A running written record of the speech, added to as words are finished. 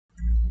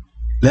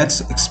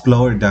Let's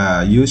explore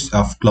the use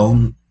of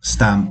clone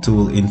stamp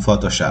tool in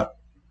Photoshop.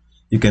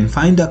 You can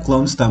find the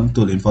clone stamp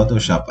tool in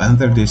Photoshop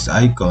under this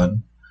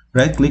icon.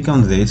 Right click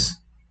on this,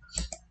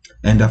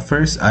 and the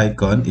first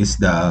icon is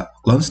the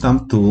clone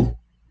stamp tool,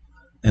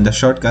 and the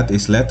shortcut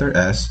is letter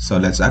S. So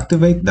let's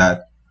activate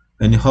that.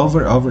 When you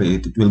hover over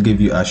it, it will give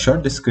you a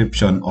short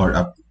description or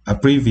a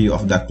preview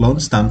of the clone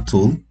stamp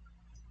tool.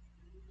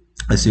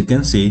 As you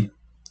can see,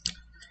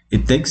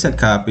 it takes a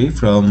copy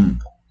from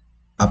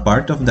a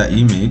part of the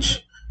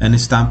image and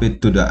stamp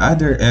it to the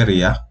other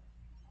area.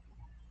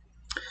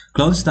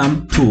 Clone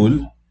stamp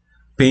tool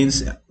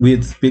paints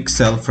with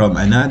pixel from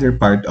another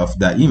part of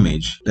the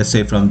image. Let's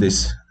say from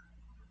this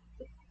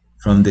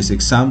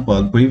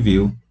example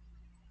preview,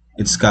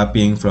 it's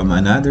copying from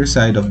another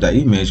side of the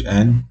image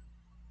and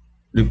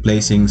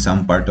replacing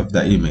some part of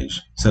the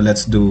image. So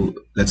let's do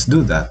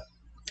that.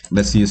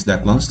 Let's use the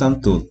clone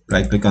stamp tool.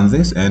 Right click on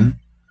this and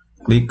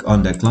click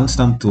on the clone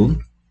stamp tool.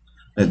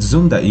 Let's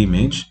zoom the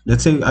image.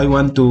 Let's say I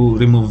want to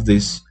remove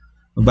this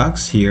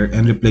box here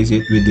and replace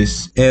it with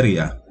this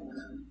area.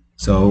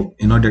 So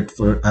in order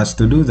for us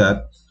to do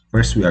that,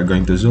 first we are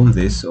going to zoom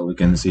this so we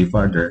can see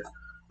further.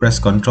 Press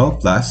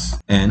Ctrl+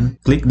 and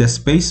click the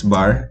space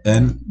bar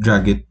and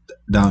drag it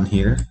down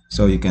here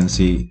so you can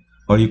see,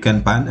 or you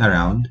can pan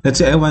around. Let's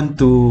say I want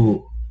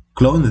to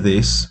clone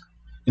this.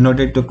 In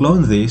order to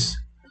clone this,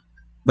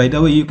 by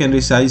the way, you can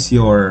resize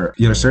your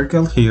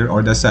circle here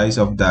or the size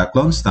of the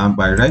clone stamp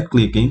by right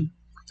clicking,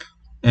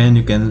 and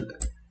you can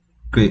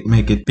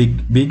make it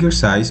bigger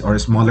size or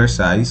smaller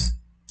size.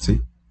 See,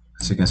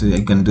 as you can see,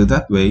 I can do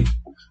that way.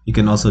 You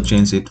can also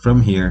change it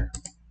from here,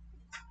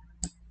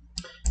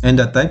 and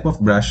the type of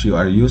brush you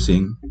are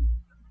using.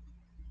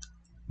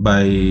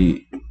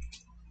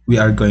 We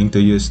are going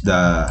to use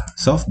the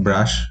soft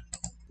brush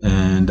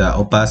and the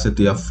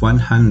opacity of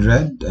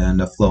 100 and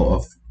the flow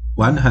of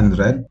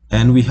 100,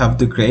 and we have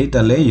to create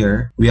a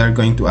layer. We are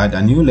going to add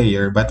a new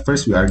layer, but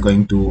first we are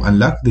going to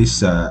unlock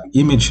this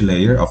image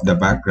layer of the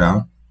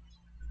background.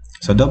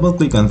 So double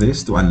click on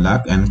this to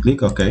unlock and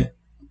click OK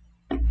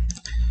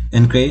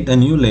and create a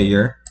new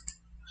layer,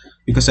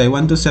 because I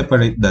want to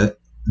separate the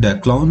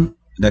clone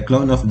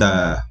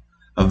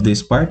of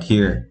this part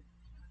here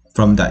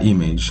from the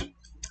image,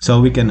 so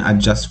we can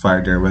adjust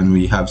further when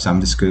we have some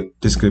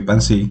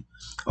discrepancy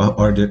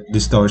or the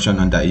distortion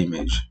on the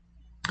image.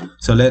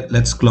 So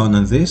let's clone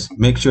on this.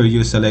 Make sure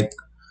you select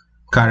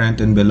current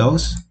and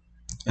belows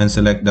and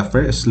select the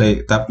first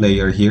top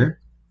layer here.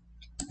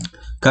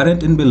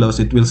 Current and belows,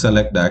 it will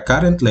select the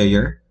current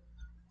layer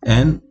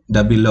and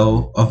the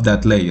below of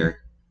that layer.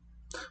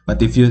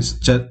 But if you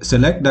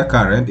select the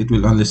current, it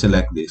will only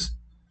select this,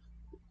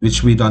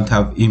 which we don't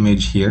have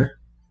image here.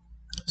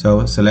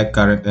 So select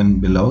current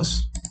and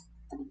belows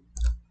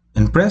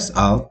and press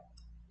Alt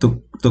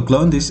to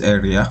clone this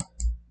area.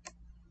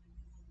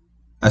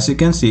 As you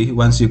can see,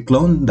 once you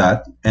clone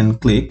that and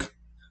click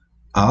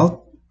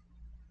Alt,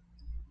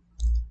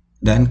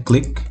 then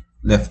click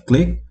left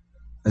click,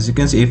 as you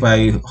can see, if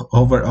I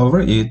hover over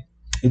it,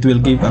 it will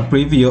give a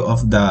preview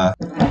of the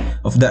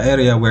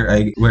area where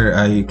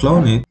I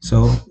clone it.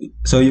 So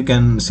you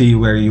can see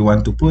where you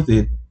want to put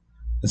it.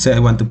 Let's say I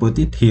want to put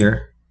it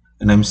here,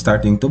 and I'm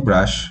starting to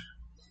brush.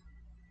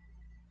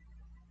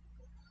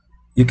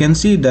 You can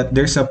see that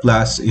there's a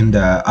plus in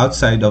the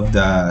outside of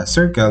the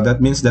circle.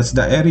 That means that's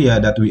the area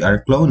that we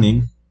are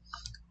cloning.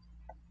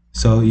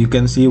 So you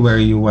can see where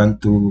you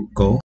want to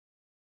go.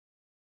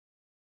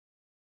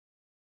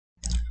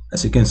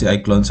 As you can see, I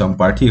cloned some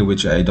part here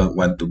which I don't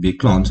want to be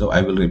cloned, so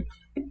I will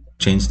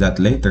change that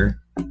later.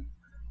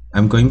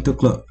 I'm going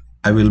to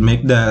I will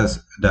make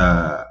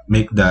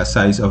the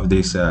size of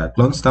this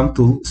clone stamp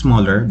tool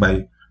smaller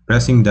by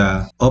pressing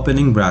the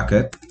opening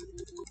bracket.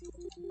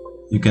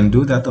 You can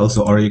do that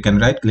also, or you can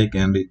right click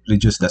and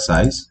reduce the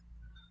size.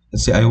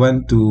 Let's say I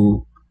want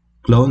to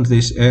clone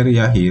this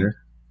area here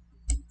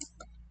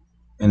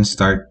and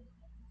start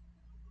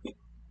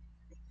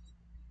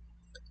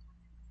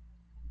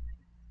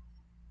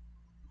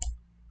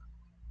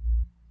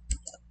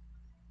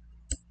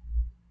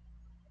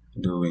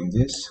doing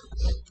this.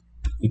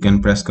 You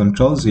can press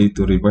Ctrl Z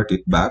to revert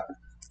it back.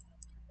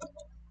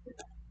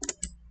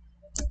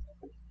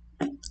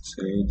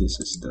 Say this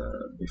is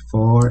the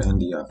before and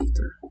the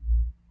after.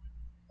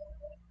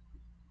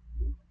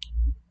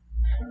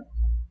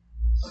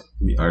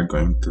 We are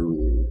going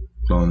to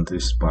clone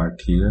this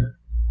part here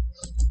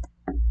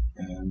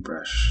and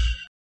brush.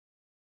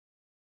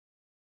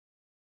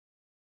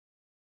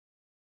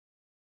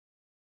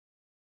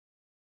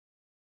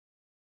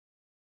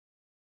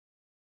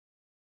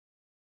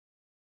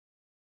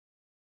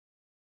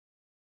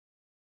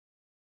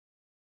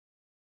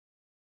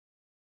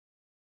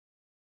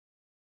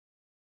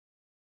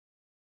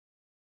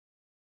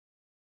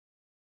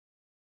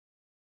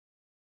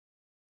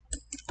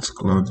 Let's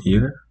clone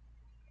here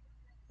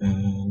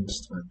and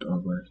start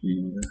over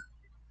here.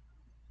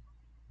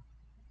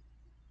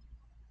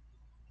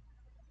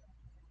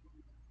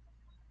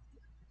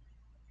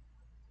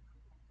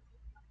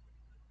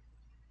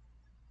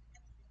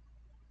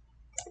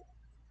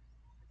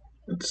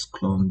 Let's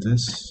clone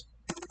this.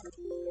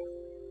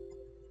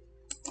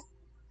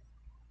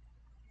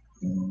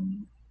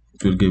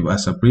 It will give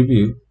us a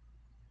preview.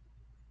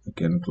 I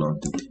can clone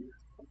it.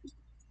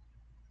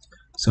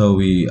 So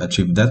we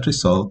achieved that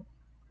result.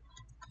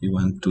 We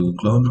want to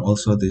clone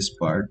also this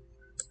part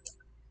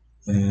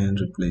and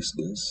replace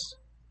this.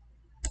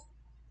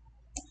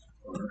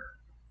 Or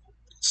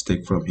let's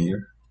take from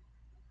here.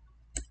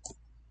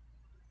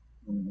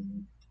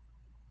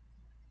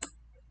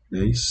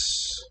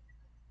 Place.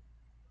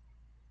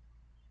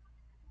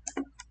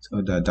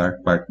 So the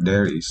dark part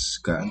there is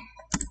gone.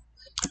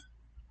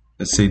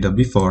 Let's say the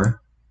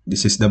before.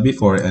 This is the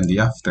before and the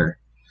after.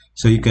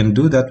 So you can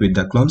do that with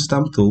the clone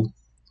stamp tool.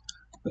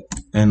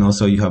 And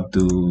also you have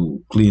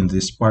to clean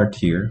this part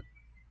here.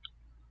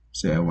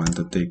 Say I want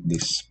to take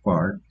this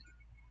part.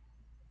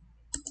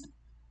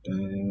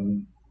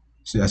 And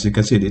so as you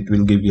can see, it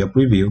will give you a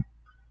preview.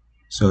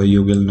 So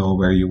you will know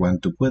where you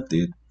want to put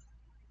it.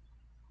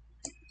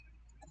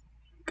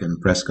 You can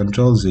press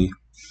Ctrl Z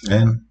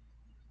and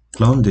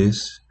clone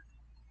this.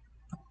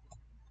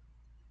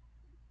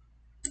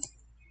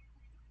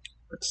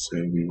 Let's say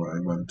I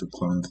want to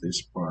clone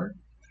this part.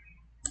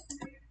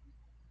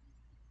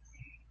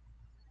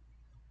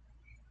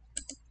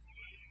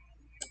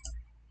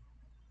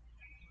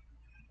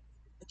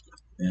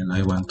 And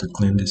I want to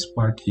clean this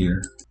part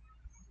here.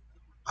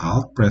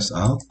 Press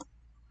Alt,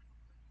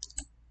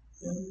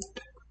 and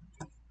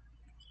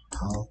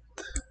Alt.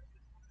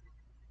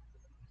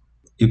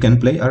 You can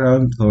play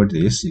around for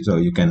this, so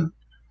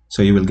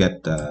you will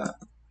get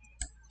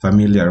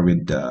familiar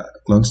with the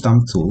clone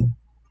stamp tool.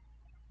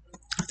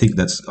 I think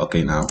that's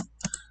okay now.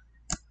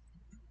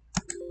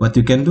 What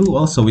you can do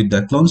also with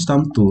the clone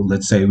stamp tool,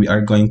 let's say we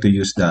are going to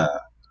use the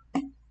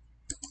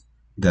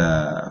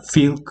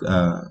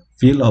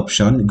fill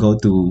option. Go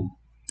to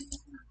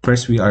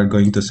first, we are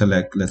going to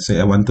select, let's say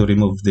I want to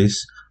remove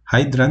this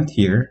hydrant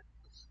here.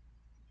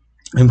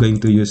 I'm going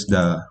to use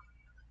the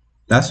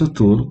Lasso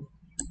tool.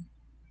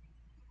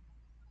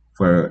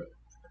 For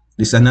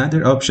this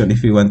another option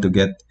if you want to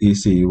get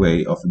easy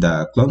way of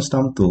the clone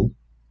stamp tool.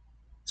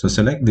 So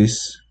select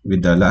this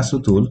with the Lasso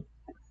tool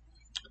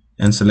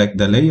and select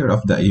the layer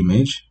of the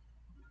image.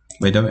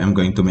 By the way, I'm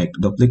going to make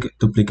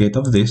duplicate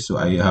of this, so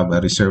I have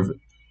a reserved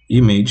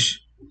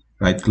image.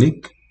 Right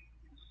click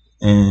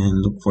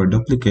and look for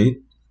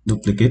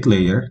duplicate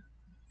layer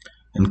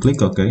and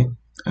click OK,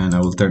 and I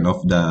will turn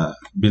off the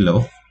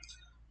below,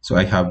 so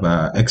I have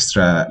an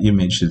extra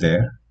image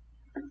there.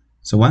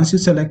 So once you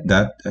select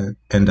that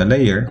and the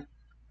layer,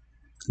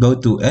 go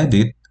to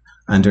Edit,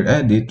 under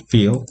Edit,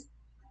 Fill,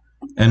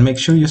 and make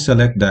sure you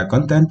select the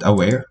Content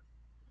Aware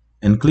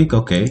and click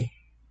OK.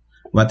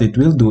 What it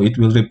will do, it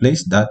will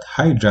replace that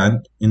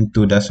hydrant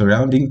into the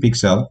surrounding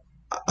pixel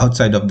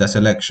outside of the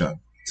selection.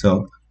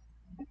 So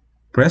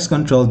press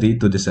Ctrl D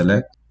to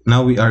deselect.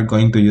 Now we are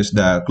going to use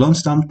the clone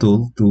stamp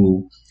tool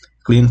to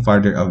clean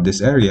further of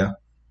this area.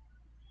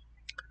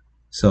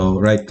 So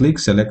right click,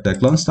 select the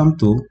clone stamp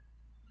tool.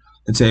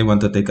 Let's say I want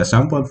to take a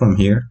sample from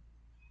here.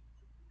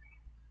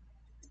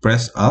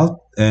 Press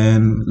Alt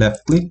and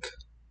left click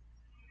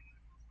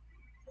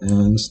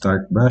and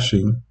start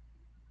brushing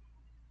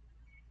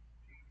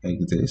like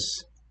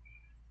this.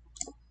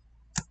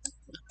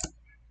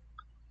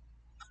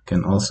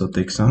 Can also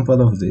take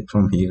sample of it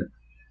from here.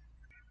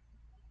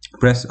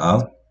 Press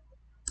Alt,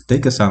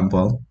 take a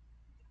sample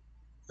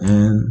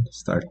and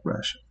start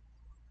brushing.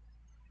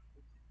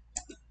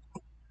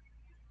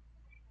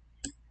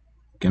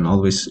 You can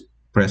always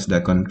press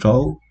the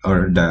Control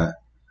or the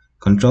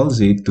Ctrl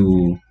Z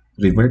to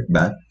revert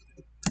back,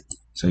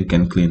 so you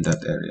can clean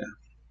that area.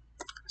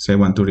 So I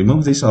want to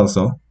remove this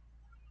also.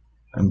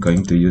 I'm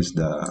going to use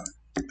the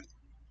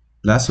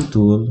Lasso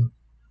tool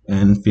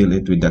and fill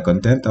it with the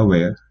Content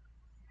Aware,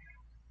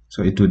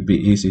 so it would be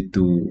easy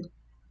to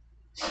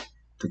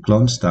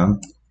clone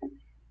stamp.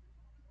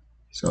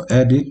 So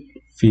Edit,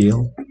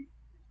 Fill,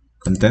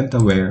 Content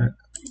Aware,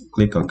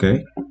 click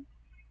OK.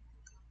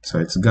 So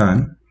it's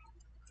gone.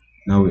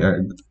 Now we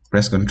are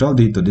press Ctrl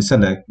D to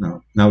deselect.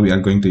 Now we are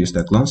going to use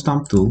the clone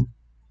stamp tool.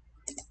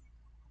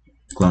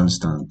 Clone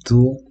stamp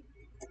tool.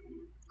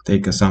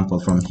 Take a sample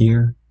from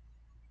here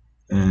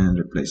and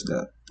replace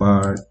that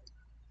part.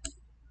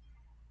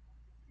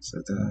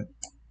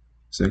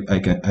 So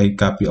I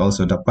copy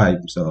also the pipe,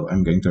 so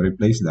I'm going to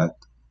replace that.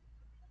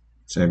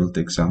 So I will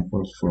take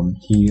samples from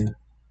here.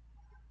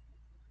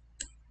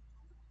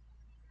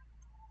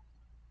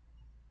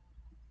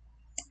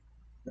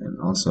 And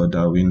also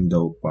the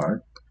window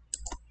part.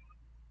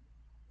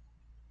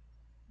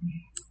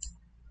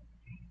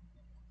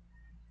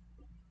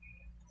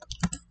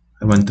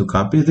 I want to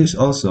copy this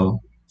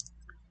also.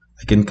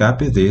 I can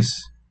copy this,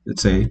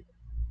 let's say,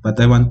 but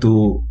I want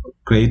to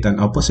create an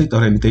opposite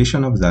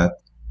orientation of that.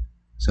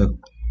 So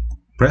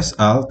press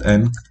Alt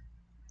and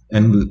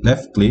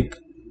left click.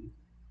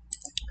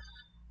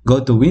 Go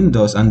to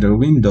Windows, under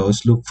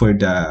Windows, look for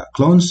the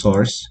clone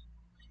source.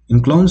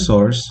 In clone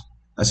source,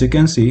 as you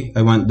can see,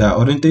 I want the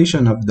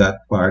orientation of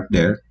that part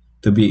there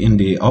to be in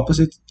the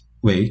opposite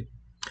way.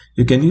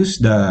 You can use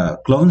the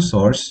clone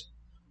source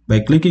by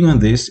clicking on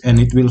this,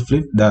 and it will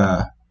flip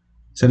the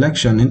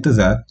selection into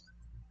that.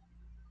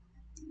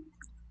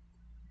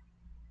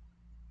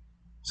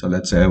 So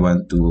let's say I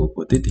want to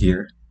put it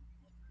here.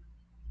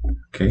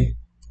 Okay,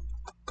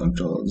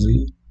 Control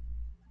Z,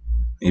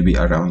 maybe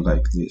around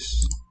like this,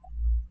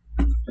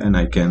 and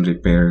I can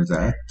repair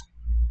that.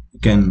 You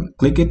can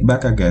click it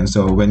back again,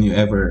 so when you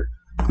ever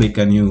click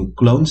a new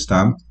clone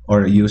stamp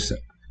or use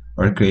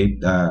or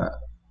create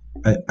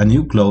a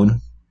new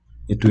clone,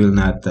 it will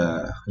not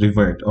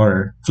revert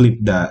or flip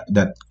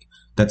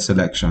that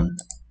selection.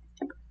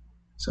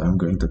 So I'm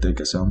going to take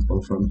a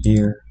sample from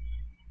here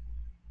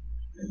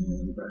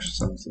and brush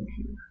something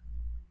here,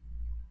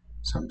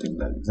 something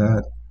like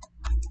that.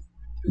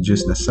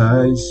 Adjust the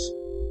size,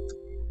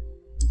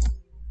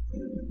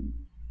 and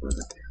put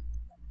it here.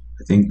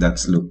 I think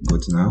that's look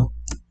good now.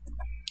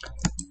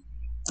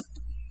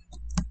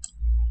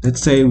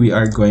 Let's say we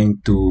are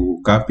going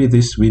to copy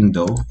this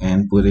window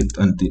and put it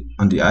on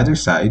the other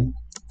side.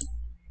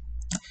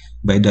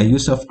 By the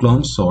use of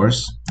clone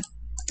source,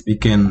 we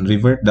can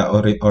revert the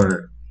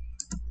or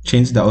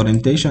change the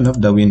orientation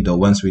of the window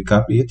once we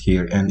copy it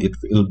here, and it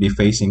will be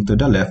facing to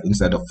the left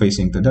instead of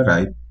facing to the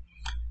right.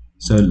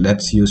 So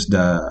let's use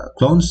the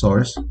clone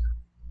source.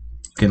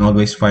 You can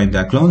always find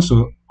the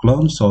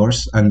clone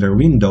source under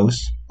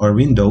Windows or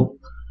Window,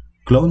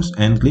 Clones,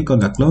 and click on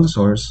the clone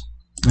source,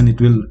 and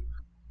it will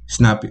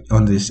snap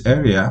on this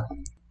area.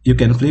 You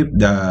can flip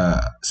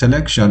the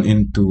selection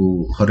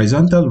into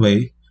horizontal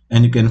way,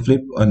 and you can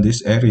flip on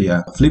this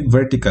area, flip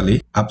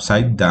vertically,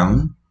 upside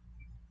down,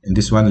 and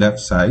this one left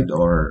side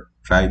or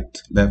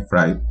right, left,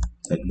 right,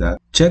 like that.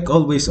 Check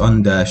always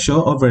on the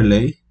show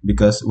overlay,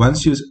 because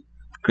once you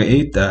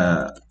create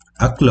a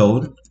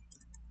clone,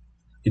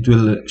 it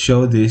will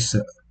show this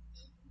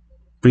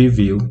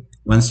preview.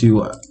 Once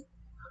you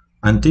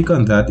untick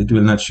on that, it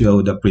will not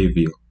show the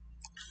preview.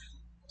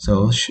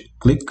 So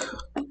click,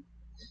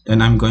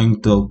 and I'm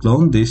going to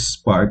clone this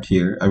part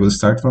here. I will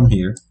start from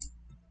here,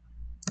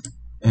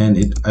 and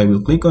I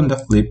will click on the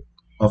flip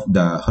of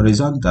the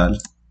horizontal,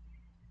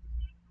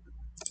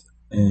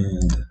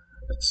 and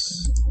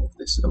let's move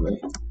this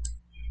away.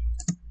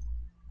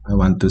 I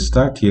want to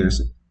start here,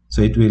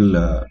 so it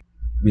will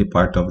be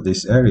part of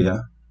this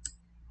area,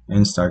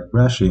 and start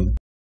brushing.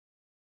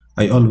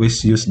 I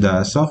always use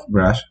the soft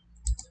brush,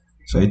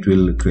 so it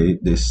will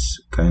create this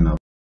kind of.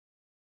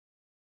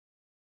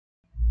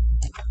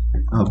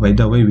 By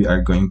the way, we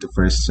are going to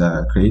first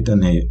create a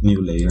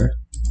new layer,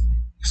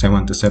 because I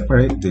want to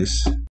separate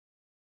this.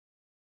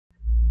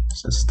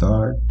 So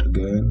start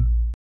again.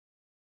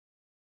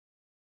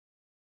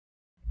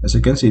 As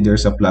you can see,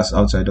 there's a plus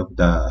outside of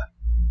the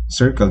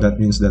circle. That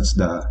means that's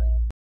the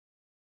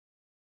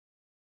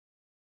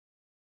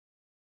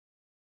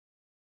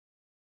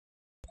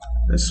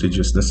let's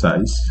reduce the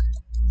size.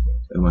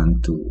 I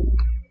want to.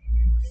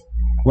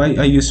 Why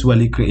I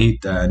usually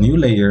create a new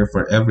layer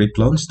for every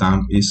clone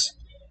stamp is,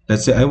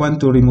 let's say I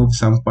want to remove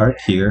some part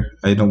here.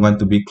 I don't want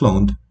to be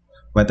cloned,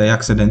 but I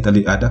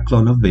accidentally add a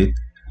clone of it.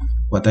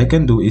 What I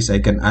can do is I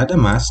can add a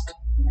mask.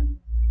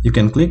 You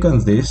can click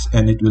on this,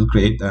 and it will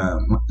create a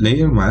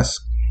layer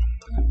mask.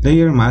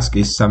 Layer mask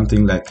is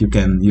something like you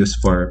can use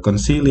for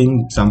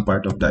concealing some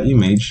part of the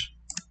image.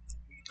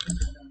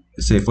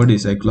 Let's say for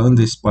this, I clone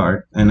this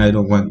part, and I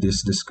don't want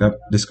this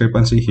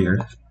discrepancy here.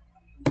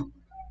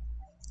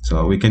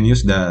 So we can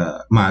use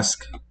the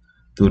mask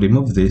to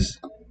remove this.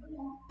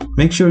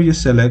 Make sure you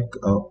select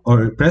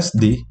or press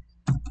D,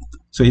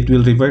 so it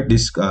will revert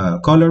this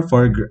color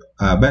for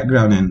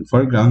background and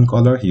foreground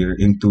color here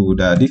into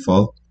the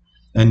default,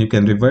 and you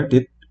can revert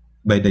it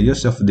by the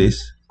use of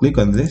this. Click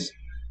on this,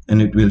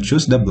 and it will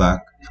choose the black.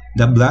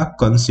 The black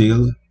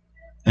conceal,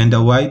 and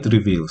the white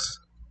reveals.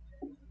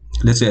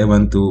 Let's say I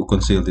want to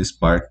conceal this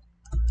part.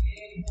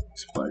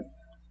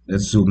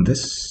 Let's zoom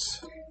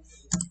this.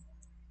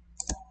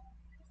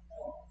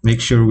 Make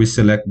sure we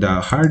select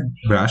the hard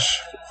brush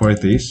for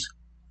this,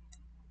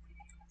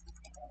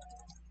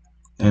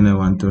 and I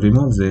want to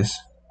remove this.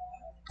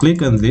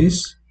 Click on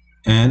this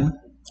and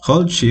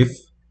hold shift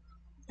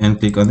and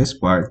click on this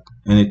part,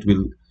 and it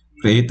will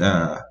create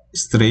a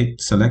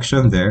straight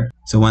selection there.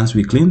 So once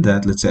we clean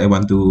that, let's say I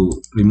want to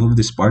remove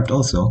this part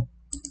also.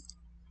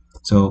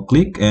 So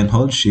click and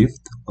hold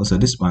shift, also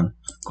this one.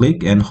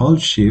 Click and hold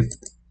shift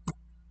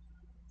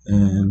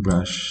and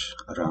brush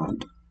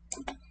around.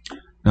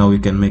 Now we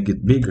can make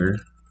it bigger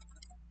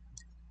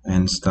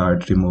and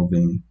start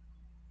removing,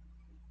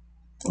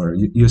 or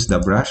use the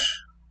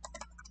brush.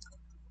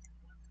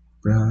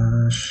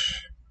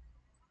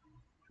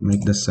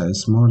 Make the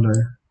size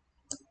smaller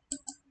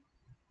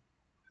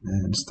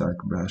and start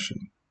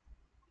brushing.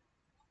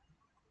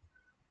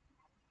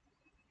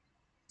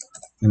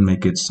 And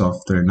make it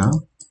softer now.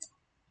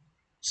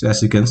 So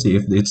as you can see,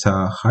 if it's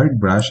a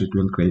hard brush, it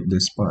will create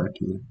this part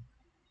here.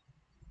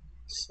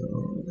 So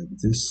like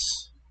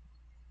this.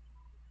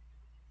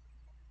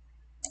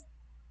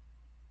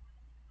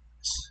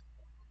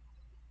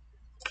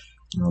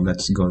 Now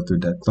let's go to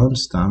the clone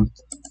stamp,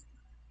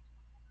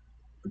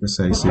 because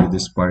I see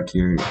this part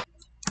here.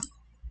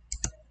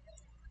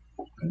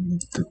 Let me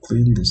need to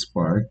clean this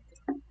part.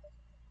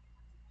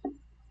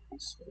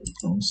 So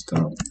clone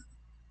stamp,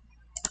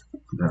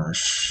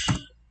 brush.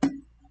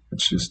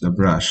 Let's use the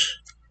brush.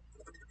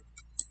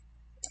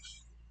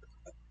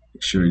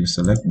 Make sure you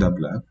select the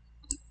black.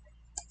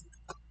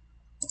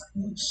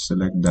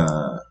 Select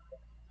the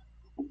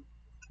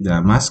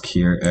mask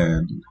here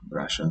and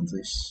brush on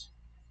this.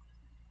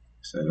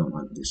 So I don't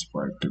want this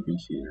part to be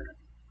here.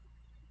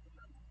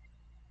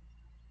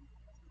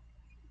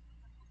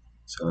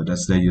 So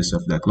that's the use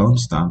of the clone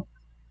stamp.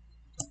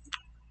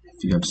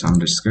 If you have some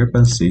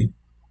discrepancy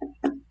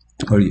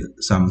or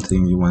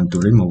something you want to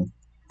remove,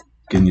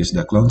 you can use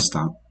the clone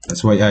stamp.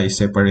 That's why I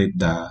separate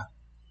the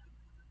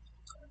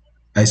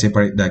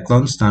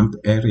clone stamp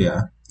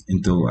area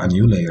into a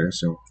new layer.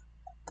 So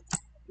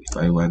if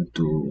I want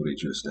to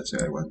reduce, let's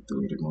say I want to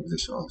remove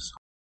this also.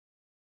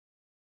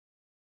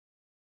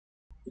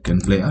 You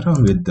can play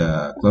around with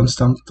the clone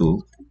stamp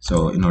tool.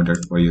 So in order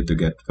for you to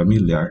get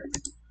familiar,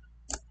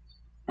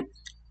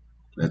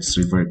 let's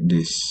revert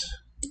this.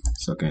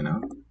 It's okay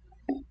now.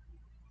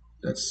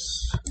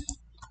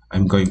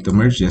 I'm going to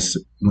merge this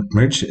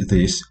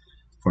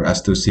for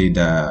us to see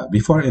the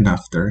before and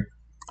after.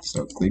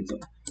 So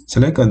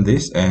select on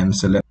this and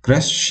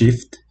press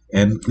Shift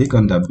and click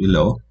on the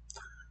below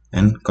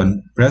and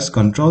press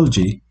Ctrl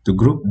G to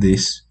group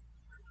this.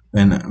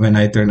 When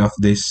I turn off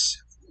this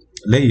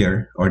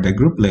layer or the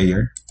group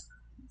layer,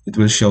 it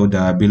will show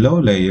the below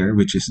layer,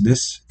 which is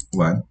this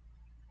one.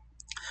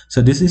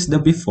 So this is the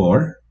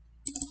before,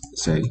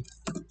 say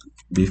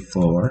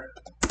before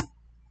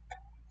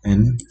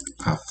and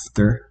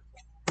after.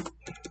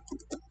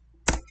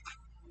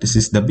 This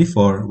is the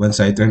before once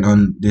I turn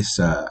on this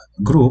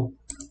group,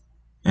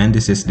 and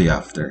this is the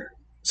after.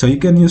 So you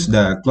can use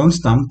the clone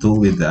stamp tool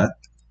with that.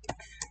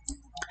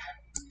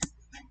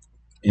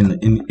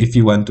 If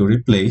you want to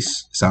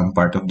replace some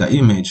part of the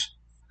image,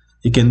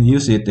 you can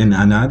use it in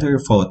another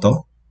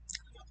photo.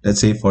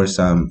 Let's say for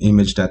some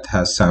image that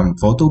has some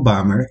photo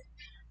bomber,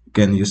 you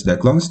can use the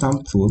clone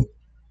stamp tool.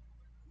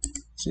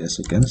 So as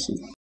you can see,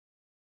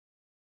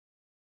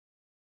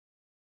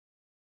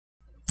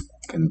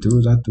 you can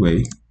do that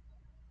way.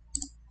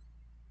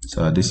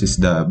 So this is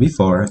the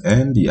before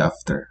and the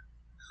after.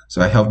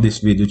 So I hope this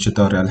video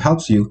tutorial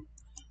helps you.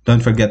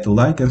 Don't forget to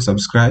like and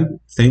subscribe.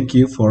 Thank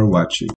you for watching.